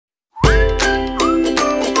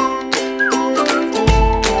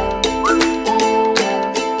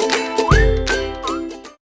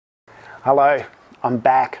Hello, I'm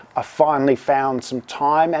back. I finally found some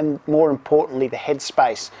time and, more importantly, the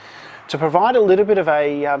headspace to provide a little bit of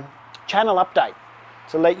a channel update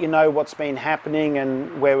to let you know what's been happening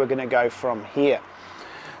and where we're going to go from here.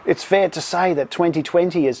 It's fair to say that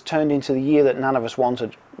 2020 has turned into the year that none of us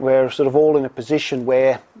wanted. We're sort of all in a position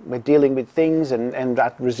where we're dealing with things and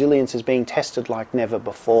that resilience is being tested like never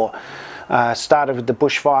before. Started with the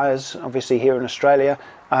bushfires, obviously here in Australia,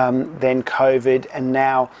 then COVID, and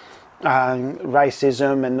now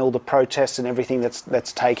racism and all the protests and everything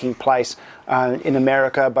that's taking place in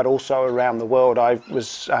America, but also around the world. I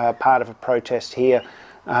was part of a protest here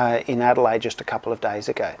in Adelaide just a couple of days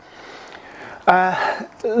ago.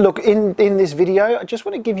 Look, in this video, I just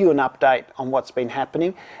want to give you an update on what's been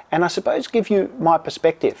happening, and I suppose give you my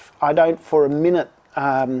perspective. I don't for a minute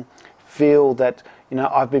feel that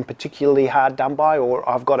I've been particularly hard done by, or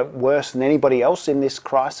I've got it worse than anybody else in this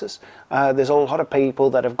crisis. There's a lot of people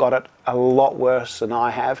that have got it a lot worse than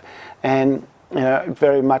I have, and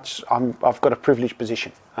very much I've got a privileged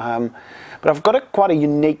position. But I've got quite a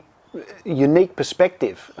unique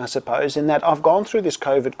perspective, I suppose, in that I've gone through this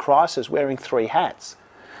COVID crisis wearing three hats.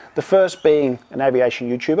 The first being an aviation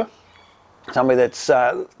YouTuber, somebody that's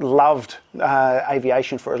loved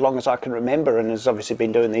aviation for as long as I can remember and has obviously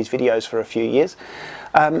been doing these videos for a few years.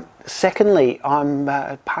 Secondly, I'm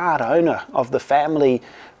part owner of the family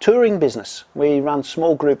touring business. We run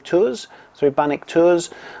small group tours through Bunnik Tours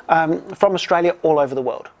from Australia all over the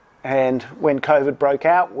world. And when COVID broke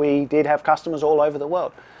out, we did have customers all over the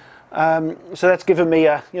world. So that's given me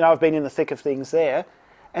I've been in the thick of things there.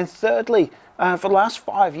 And thirdly, for the last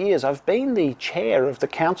 5 years, I've been the chair of the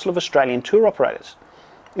Council of Australian Tour Operators.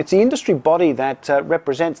 It's the industry body that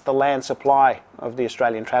represents the land supply of the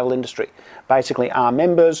Australian travel industry. Basically, our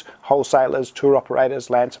members, wholesalers, tour operators,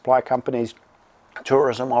 land supply companies,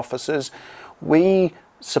 tourism officers. We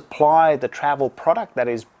supply the travel product that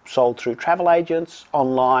is sold through travel agents,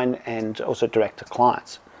 online, and also direct to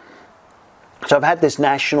clients. So I've had this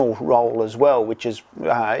national role as well, which has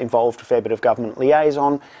involved a fair bit of government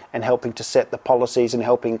liaison and helping to set the policies and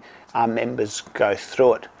helping our members go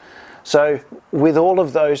through it. So with all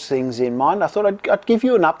of those things in mind, I thought I'd give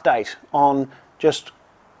you an update on just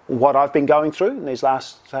what I've been going through in these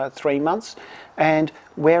last 3 months and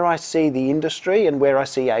where I see the industry and where I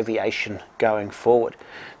see aviation going forward.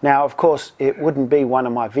 Now, of course, it wouldn't be one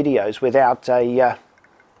of my videos without a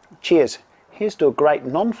cheers. Here's to a great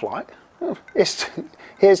non-flight.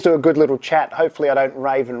 Here's to a good little chat. Hopefully I don't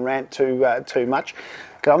rave and rant too much.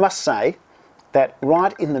 Because I must say that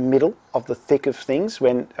right in the middle of the thick of things,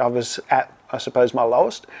 when I was at, I suppose, my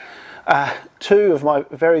lowest, two of my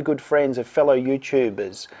very good friends and fellow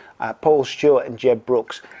YouTubers, Paul Stewart and Jeb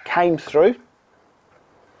Brooks, came through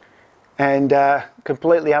and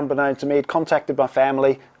completely unbeknownst to me, had contacted my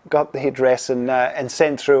family, got the address and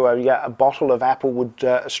sent through a bottle of Applewood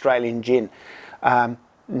Australian gin.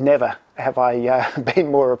 Never have I been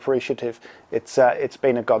more appreciative. It's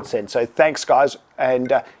been a godsend. So thanks, guys,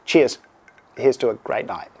 and cheers. Here's to a great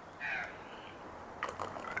night.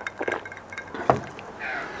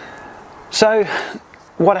 So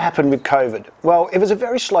what happened with COVID? Well, it was a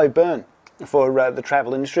very slow burn for the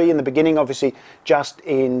travel industry. In the beginning, obviously, just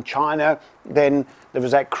in China. Then there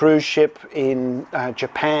was that cruise ship in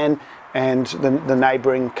Japan, and the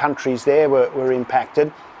neighbouring countries there were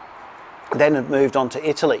impacted. Then it moved on to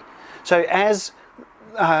Italy. So as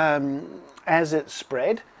it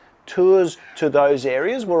spread, tours to those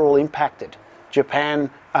areas were all impacted. China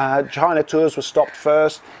tours were stopped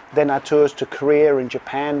first, then our tours to Korea and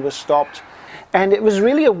Japan were stopped. And it was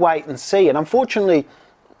really a wait and see. And unfortunately,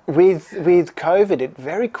 with COVID, it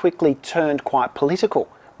very quickly turned quite political.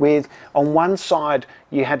 On one side,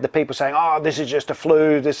 you had the people saying, oh, this is just a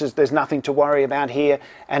flu, there's nothing to worry about here.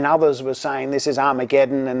 And others were saying, this is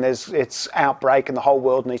Armageddon and it's outbreak and the whole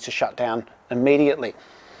world needs to shut down immediately.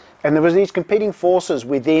 And there was these competing forces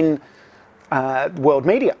within world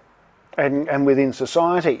media and within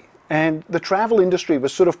society. And the travel industry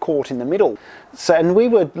was sort of caught in the middle. And we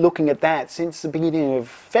were looking at that since the beginning of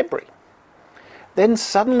February. Then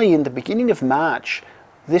suddenly in the beginning of March,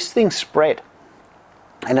 this thing spread.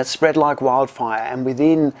 And it spread like wildfire, and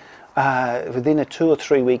within a 2 or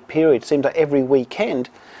 3 week period, it seemed like every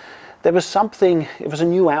weekend, there was something, it was a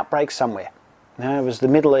new outbreak somewhere. It was the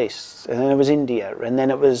Middle East, and then it was India, and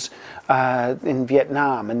then it was in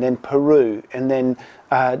Vietnam, and then Peru, and then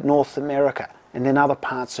North America, and then other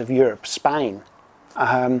parts of Europe, Spain.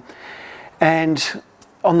 And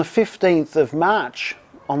on the 15th of March,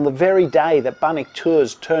 on the very day that Bunnik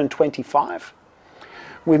Tours turned 25,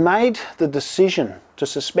 we made the decision to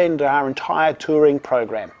suspend our entire touring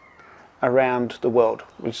program around the world.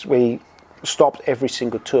 We stopped every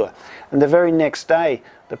single tour. And the very next day,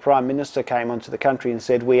 the Prime Minister came onto the country and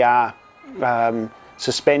said, we are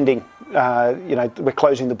suspending, we're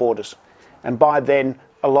closing the borders. And by then,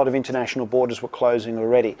 a lot of international borders were closing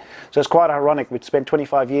already. So it's quite ironic. We'd spent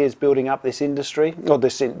 25 years building up this industry, or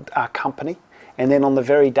this company, and then on the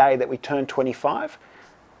very day that we turned 25,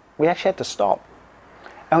 we actually had to stop.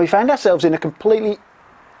 And we found ourselves in a completely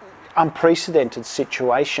unprecedented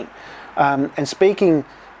situation. And speaking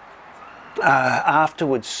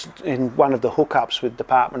afterwards in one of the hookups with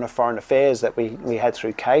Department of Foreign Affairs that we had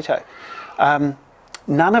through CATO,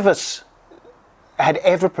 none of us had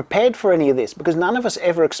ever prepared for any of this, because none of us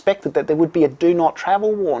ever expected that there would be a do not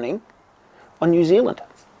travel warning on New Zealand,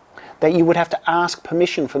 that you would have to ask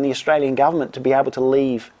permission from the Australian government to be able to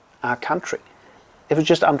leave our country. It was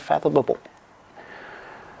just unfathomable.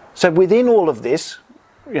 So within all of this,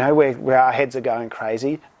 where our heads are going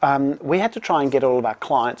crazy, we had to try and get all of our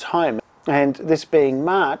clients home. And this being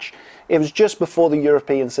March, it was just before the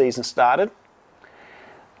European season started.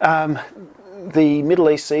 The Middle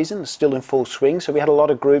East season is still in full swing, so we had a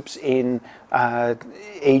lot of groups in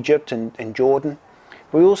Egypt and Jordan.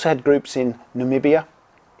 We also had groups in Namibia,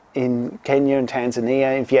 in Kenya and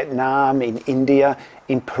Tanzania, in Vietnam, in India,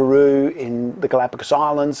 in Peru, in the Galapagos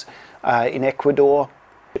Islands, in Ecuador.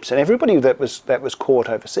 And everybody that was caught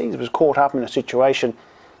overseas was caught up in a situation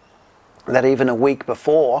that even a week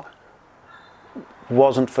before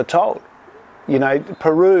wasn't foretold.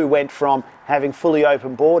 Peru went from having fully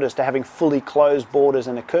open borders to having fully closed borders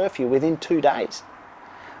and a curfew within 2 days.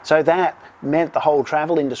 So that meant the whole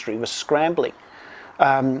travel industry was scrambling.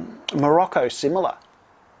 Morocco, similar.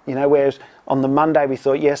 Whereas on the Monday we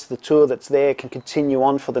thought, yes, the tour that's there can continue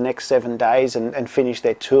on for the next 7 days and finish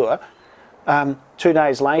their tour. 2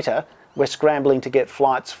 days later, we're scrambling to get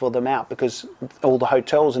flights for them out because all the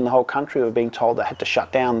hotels in the whole country were being told they had to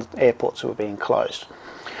shut down, airports were being closed.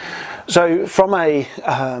 So from a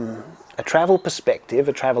travel perspective,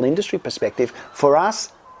 a travel industry perspective, for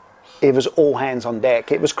us, it was all hands on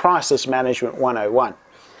deck. It was crisis management 101.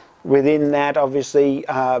 Within that, obviously,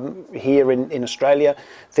 here in Australia,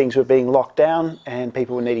 things were being locked down and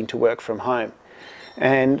people were needing to work from home.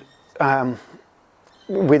 And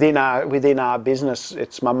within our business,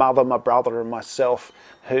 it's my mother, my brother and myself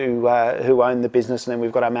who own the business, and then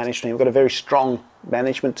we've got our management team. We've got a very strong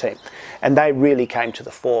management team, and they really came to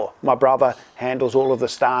the fore. My brother handles all of the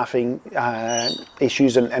staffing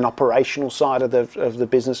issues and operational side of the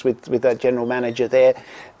business with our general manager there,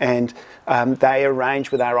 and they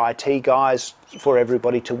arrange with our IT guys for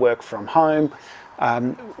everybody to work from home.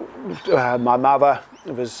 My mother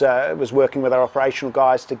was working with our operational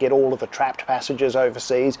guys to get all of the trapped passengers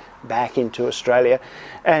overseas back into Australia,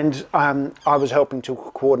 and I was helping to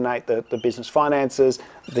coordinate the business finances,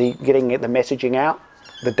 getting the messaging out,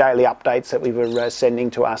 the daily updates that we were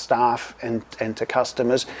sending to our staff and to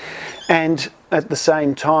customers, and at the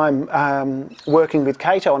same time working with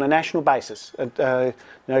CATO on a national basis.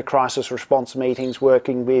 Crisis response meetings,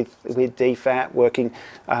 working with DFAT, working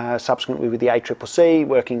subsequently with the ACCC,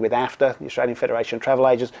 working with AFTA, the Australian Federation of Travel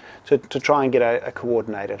Agents, to try and get a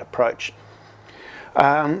coordinated approach.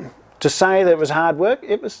 To say that it was hard work,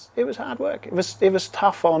 it was hard work. It was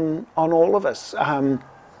tough on all of us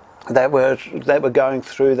that were going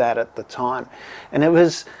through that at the time, and it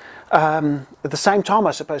was at the same time,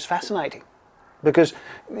 I suppose, fascinating, because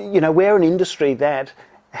we're an industry that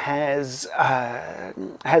has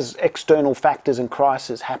external factors and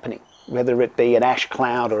crises happening, whether it be an ash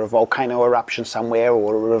cloud or a volcano eruption somewhere,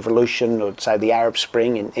 or a revolution, or say the Arab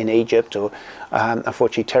Spring in Egypt, or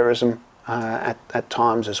unfortunately terrorism at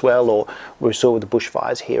times as well, or we saw with the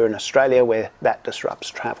bushfires here in Australia where that disrupts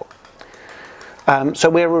travel. So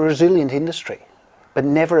we're a resilient industry, but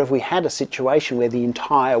never have we had a situation where the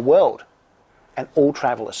entire world and all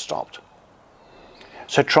travel has stopped.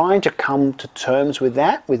 So trying to come to terms with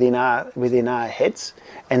that within our heads,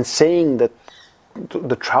 and seeing the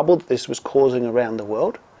trouble that this was causing around the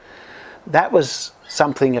world, that was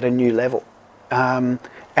something at a new level.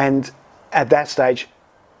 And at that stage,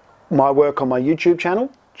 my work on my YouTube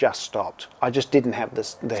channel just stopped. I just didn't have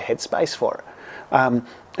the headspace for it.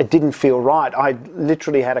 It didn't feel right. I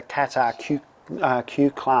literally had a CATO Q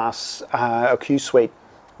class, a Q suite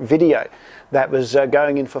video that was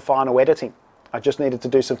going in for final editing. I just needed to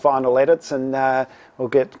do some final edits, and we'll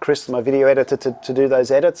get Chris, my video editor, to do those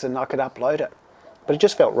edits, and I could upload it. But it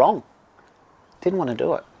just felt wrong. Didn't want to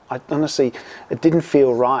do it. Honestly, it didn't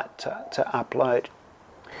feel right to upload.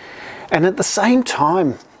 And at the same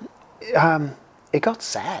time, it got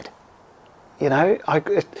sad.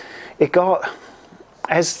 It got,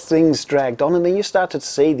 as things dragged on, and then you started to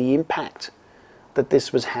see the impact that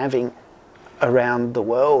this was having around the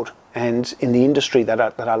world and in the industry that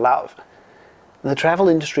I love. And the travel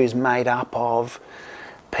industry is made up of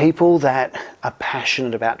people that are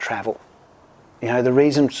passionate about travel. You know, the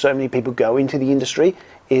reason so many people go into the industry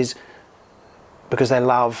is because they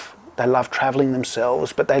love traveling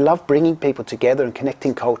themselves, but they love bringing people together and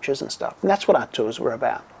connecting cultures and stuff. And that's what our tours were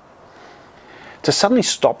about. To suddenly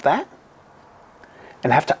stop that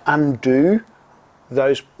and have to undo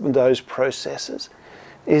those processes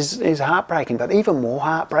is heartbreaking. But even more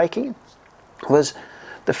heartbreaking was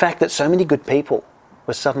the fact that so many good people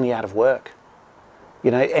were suddenly out of work. You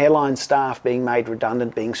know, airline staff being made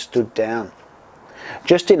redundant, being stood down.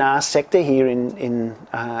 Just in our sector here in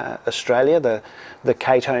Australia, the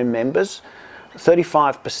CATO members,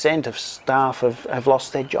 35% of staff have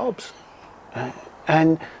lost their jobs.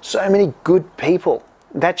 And so many good people.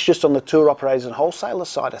 That's just on the tour operators and wholesaler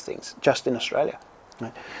side of things, just in Australia.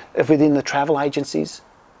 Within the travel agencies,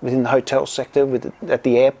 within the hotel sector, at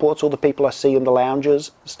the airports, all the people I see in the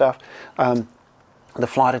lounges, stuff, the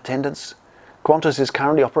flight attendants. Qantas is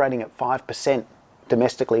currently operating at 5%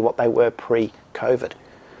 domestically what they were pre-COVID.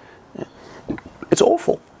 It's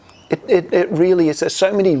awful. It really is. There's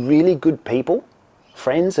so many really good people,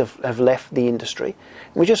 friends have left the industry.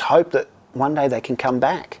 And we just hope that one day they can come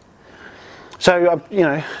back. So, you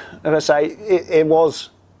know, as I say, it was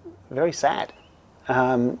very sad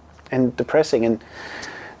and depressing. And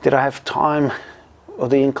did I have time or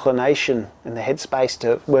the inclination and the headspace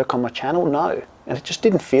to work on my channel? No. And it just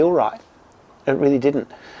didn't feel right. It really didn't.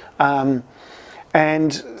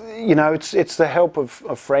 And, you know, it's the help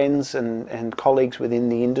of friends and colleagues within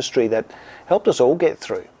the industry that helped us all get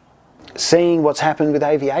through. Seeing what's happened with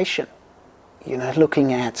aviation, you know,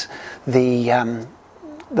 looking at the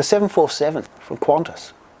 747 from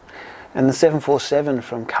Qantas and the 747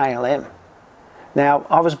 from KLM. Now,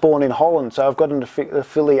 I was born in Holland, so I've got an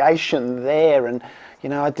affiliation there, and, you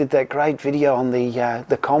know, I did that great video on the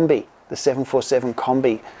combi, the 747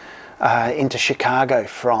 combi into Chicago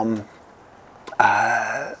from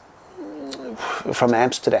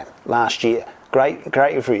Amsterdam last year. Great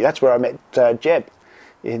review. That's where I met Jeb,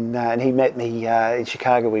 and he met me in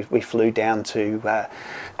Chicago. We flew down to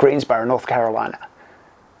Greensboro, North Carolina.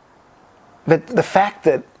 But the fact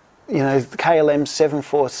that, you know, the KLM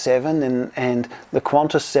 747 and the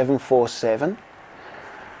Qantas 747,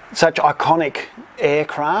 such iconic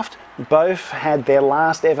aircraft, both had their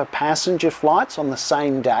last ever passenger flights on the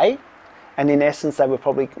same day. And in essence, they were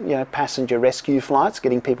probably, you know, passenger rescue flights,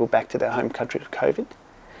 getting people back to their home country of COVID.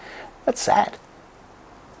 That's sad.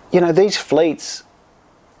 You know, these fleets,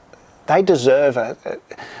 they deserve a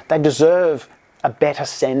better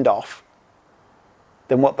send-off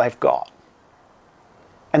than what they've got.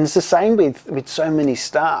 And it's the same with so many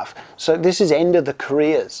staff. So this is end of the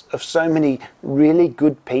careers of so many really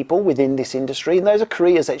good people within this industry. And those are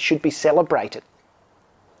careers that should be celebrated.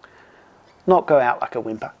 Not go out like a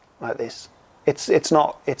whimper like this. It's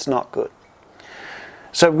not good.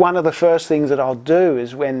 So one of the first things that I'll do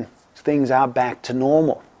is, when things are back to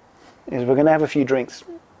normal, is we're going to have a few drinks.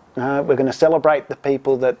 We're going to celebrate the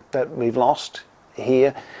people that we've lost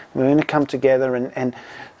here. We're going to come together and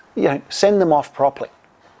you know, send them off properly.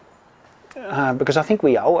 Because I think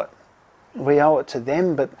we owe it. We owe it to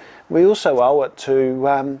them, but we also owe it to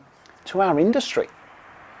our industry.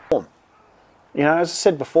 You know, as I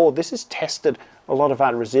said before, this has tested a lot of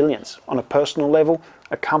our resilience on a personal level,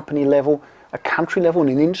 a company level, a country level, and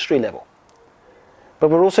an industry level. But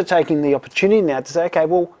we're also taking the opportunity now to say, okay,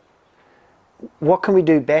 well, what can we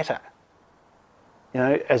do better? You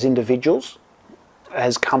know, as individuals,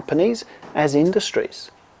 as companies, as industries.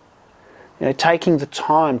 You know, taking the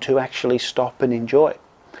time to actually stop and enjoy.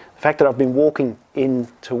 The fact that I've been walking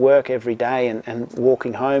into work every day and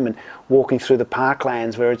walking home and walking through the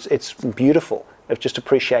parklands where it's beautiful, of just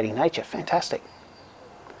appreciating nature, fantastic.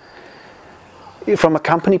 From a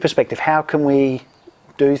company perspective, how can we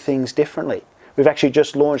do things differently? We've actually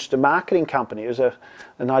just launched a marketing company. It was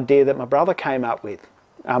an idea that my brother came up with.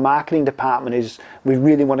 Our marketing department we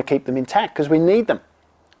really want to keep them intact because we need them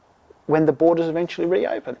when the borders eventually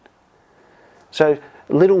reopen. So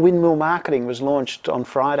Little Windmill Marketing was launched on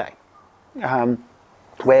Friday,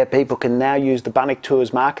 where people can now use the Bunnik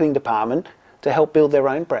Tours marketing department to help build their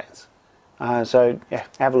own brands. So yeah,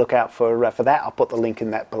 have a look out for that. I'll put the link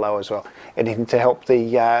in that below as well. Anything to help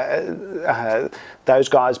those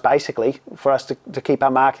guys, basically, for us to keep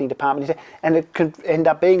our marketing department. And it could end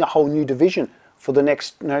up being a whole new division for the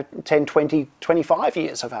next 10, 20, 25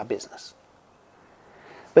 years of our business.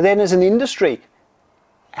 But then as an industry,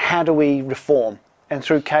 how do we reform? And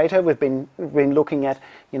through CATO, we've been looking at,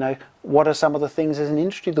 what are some of the things as an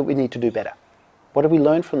industry that we need to do better? What do we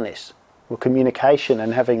learn from this? Well, communication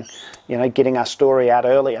and having, getting our story out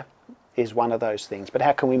earlier is one of those things. But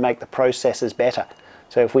how can we make the processes better?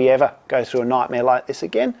 So if we ever go through a nightmare like this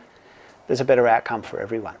again, there's a better outcome for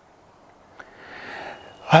everyone.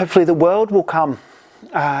 Hopefully the world will come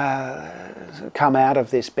out of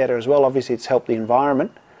this better as well. Obviously it's helped the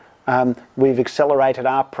environment. We've accelerated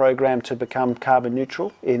our program to become carbon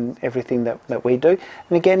neutral in everything that we do.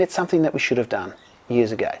 And again, it's something that we should have done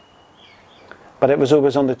years ago. But it was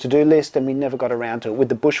always on the to-do list and we never got around to it. With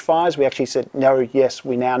the bushfires, we actually said, no, yes,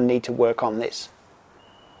 we now need to work on this.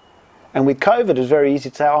 And with COVID, it was very easy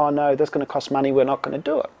to say, oh no, that's going to cost money, we're not going to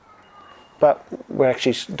do it. But we're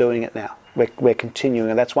actually doing it now. We're continuing,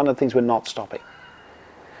 and that's one of the things we're not stopping.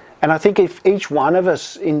 And I think if each one of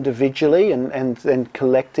us individually and then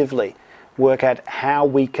collectively work out how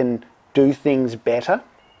we can do things better,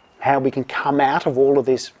 how we can come out of all of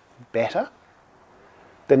this better,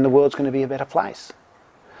 then the world's going to be a better place.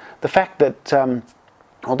 The fact that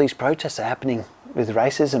all these protests are happening with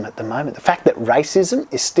racism at the moment, the fact that racism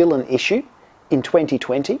is still an issue in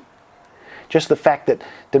 2020, just the fact that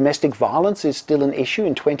domestic violence is still an issue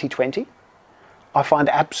in 2020, I find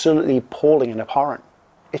absolutely appalling and abhorrent.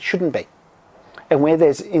 It shouldn't be. And where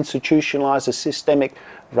there's institutionalised or systemic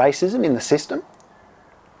racism in the system,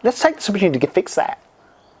 let's take this opportunity to fix that.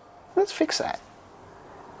 Let's fix that.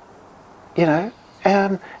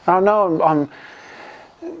 I know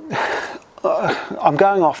I'm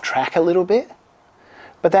going off track a little bit,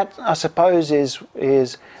 but that, I suppose,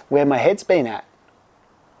 is where my head's been at.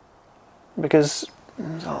 Because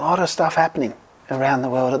there's a lot of stuff happening around the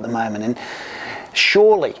world at the moment, and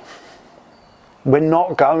surely we're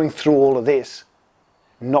not going through all of this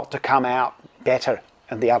not to come out better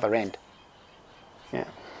at the other end. Yeah.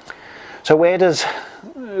 So what's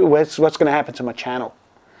going to happen to my channel?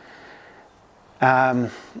 And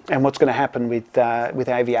what's going to happen with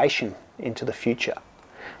aviation into the future?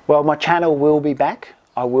 Well, my channel will be back.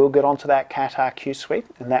 I will get onto that CATO I suite,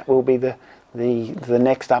 and that will be the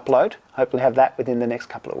next upload. Hopefully have that within the next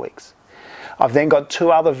couple of weeks. I've then got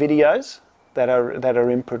 2 other videos that are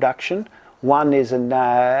in production. One is an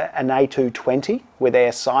A220 with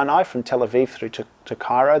Air Sinai from Tel Aviv through to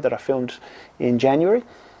Cairo that I filmed in January.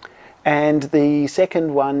 And the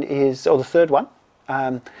second one is, or the third one,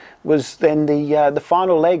 was then the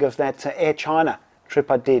final leg of that Air China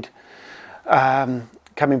trip I did,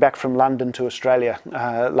 coming back from London to Australia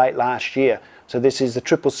late last year. So this is the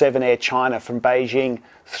 777 Air China from Beijing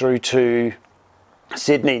through to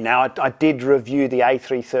Sydney. Now I did review the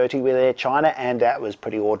A330 with Air China, and that was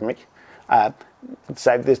pretty ordinary.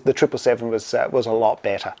 So the 777 was a lot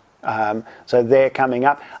better. So they're coming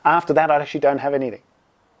up. After that, I actually don't have anything.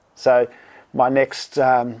 So my next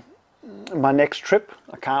trip,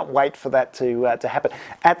 I can't wait for that to happen.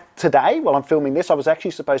 Today, while I'm filming this, I was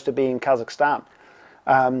actually supposed to be in Kazakhstan,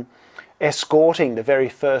 escorting the very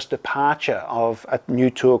first departure of a new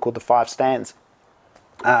tour called the 5 Stands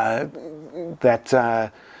that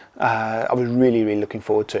I was really, really looking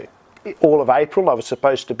forward to. All of April, I was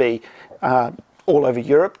supposed to be all over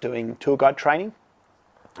Europe doing tour guide training,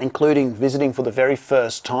 including visiting for the very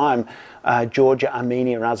first time Georgia,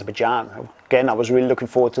 Armenia and Azerbaijan. Again, I was really looking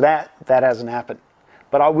forward to that. That hasn't happened.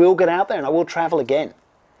 But I will get out there and I will travel again.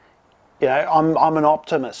 I'm an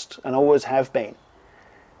optimist and always have been.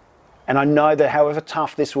 And I know that however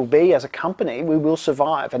tough this will be, as a company, we will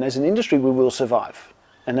survive. And as an industry, we will survive.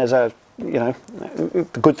 And as the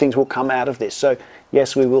good things will come out of this. So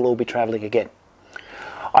yes, we will all be traveling again.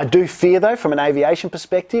 I do fear, though, from an aviation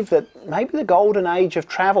perspective, that maybe the golden age of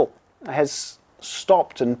travel has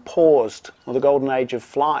stopped and paused, or the golden age of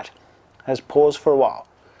flight has paused for a while.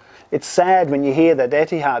 It's sad when you hear that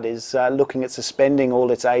Etihad is looking at suspending all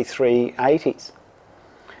its A380s,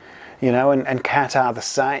 and Qatar the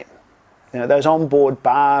same. Those onboard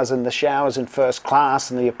bars and the showers in first class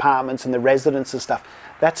and the apartments and the residence and stuff,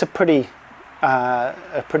 that's a pretty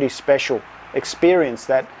special experience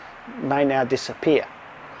that may now disappear.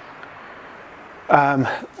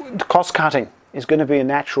 Cost cutting is going to be a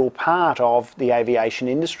natural part of the aviation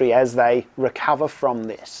industry as they recover from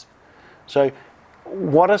this. So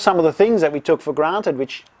what are some of the things that we took for granted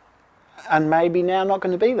which are maybe now not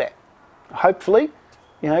going to be there? Hopefully,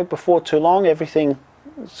 before too long, everything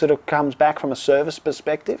sort of comes back from a service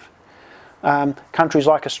perspective. Countries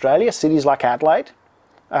like Australia, cities like Adelaide,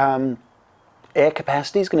 air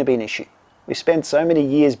capacity is going to be an issue. We spent so many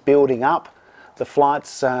years building up the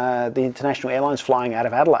flights, the international airlines flying out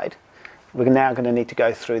of Adelaide. We're now going to need to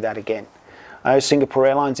go through that again. Singapore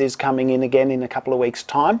Airlines is coming in again in a couple of weeks'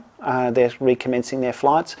 time. They're recommencing their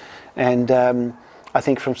flights, and I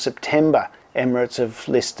think from September Emirates have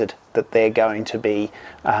listed that they're going to be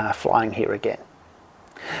flying here again.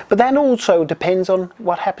 But that also depends on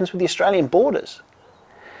what happens with the Australian borders.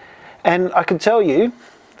 And I can tell you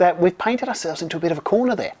that we've painted ourselves into a bit of a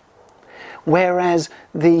corner there. Whereas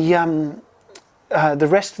the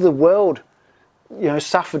rest of the world,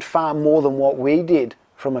 suffered far more than what we did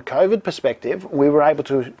from a COVID perspective. We were able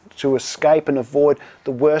to escape and avoid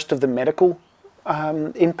the worst of the medical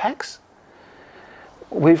impacts.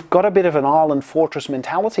 We've got a bit of an island fortress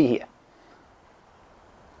mentality here.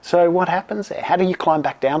 So what happens there? How do you climb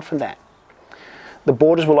back down from that? The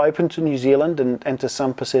borders will open to New Zealand and to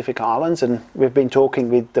some Pacific islands, and we've been talking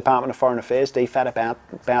with Department of Foreign Affairs, DFAT,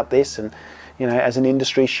 about this, and as an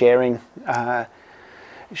industry sharing our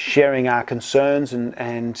concerns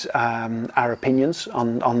and our opinions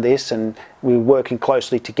on this, and we're working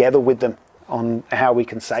closely together with them on how we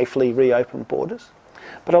can safely reopen borders.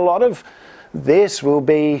 But a lot of this will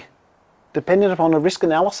be dependent upon a risk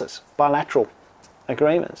analysis, bilateral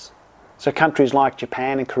agreements. So countries like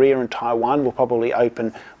Japan and Korea and Taiwan will probably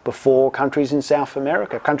open before countries in South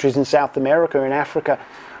America. Countries in South America and Africa,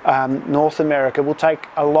 North America will take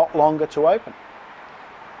a lot longer to open.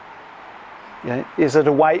 Is it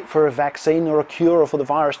a wait for a vaccine or a cure, or for the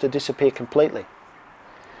virus to disappear completely?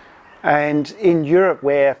 And in Europe,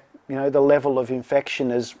 where the level of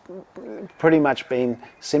infection has pretty much been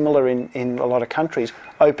similar in a lot of countries,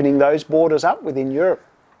 opening those borders up within Europe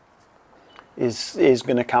is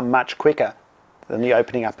going to come much quicker than the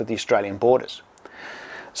opening up of the Australian borders.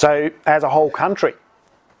 So as a whole country,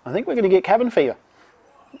 I think we're going to get cabin fever.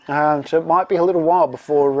 So it might be a little while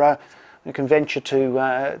before we can venture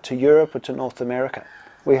to Europe or to North America.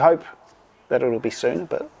 We hope that it'll be sooner,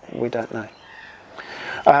 but we don't know.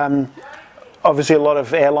 Obviously, a lot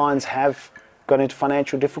of airlines have got into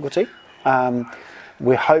financial difficulty.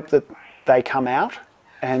 We hope that they come out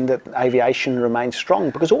and that aviation remains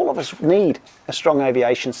strong, because all of us need a strong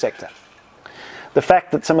aviation sector. The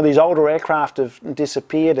fact that some of these older aircraft have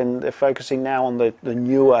disappeared and they're focusing now on the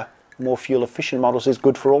newer, more fuel-efficient models is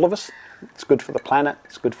good for all of us. It's good for the planet.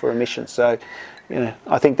 It's good for emissions. So,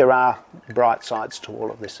 I think there are bright sides to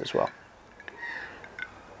all of this as well.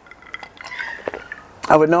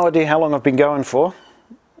 I've got no idea how long I've been going for.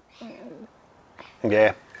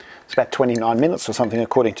 Yeah, it's about 29 minutes or something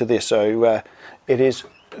according to this. So it is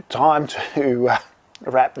time to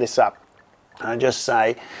wrap this up. I just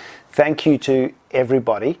say thank you to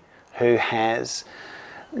everybody who has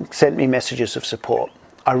sent me messages of support.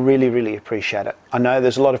 I really, really appreciate it. I know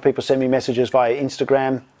there's a lot of people send me messages via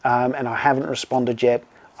Instagram, and I haven't responded yet.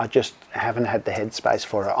 I just haven't had the headspace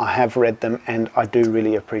for it. I have read them and I do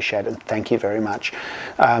really appreciate it. Thank you very much.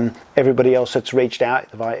 Everybody else that's reached out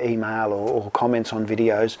via email or comments on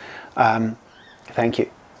videos, thank you.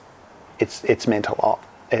 It's meant a lot.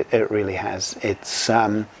 It really has. It's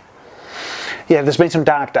yeah, there's been some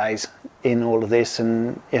dark days in all of this,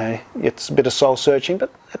 and it's a bit of soul searching,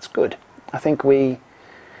 but it's good. I think we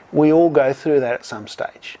all go through that at some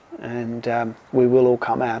stage, and we will all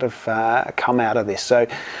come out of this. So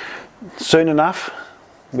soon enough,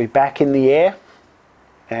 we'll be back in the air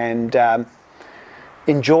and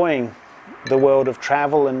enjoying the world of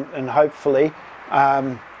travel, and hopefully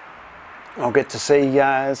I'll get to see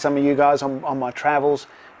some of you guys on my travels,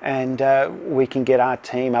 and we can get our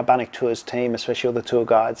team, our Bunnik Tours team, especially all the tour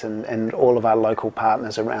guides and all of our local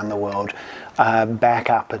partners around the world, back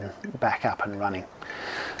up and running.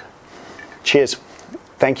 Cheers.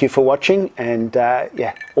 Thank you for watching, and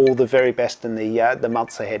yeah, all the very best in the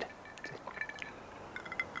months ahead.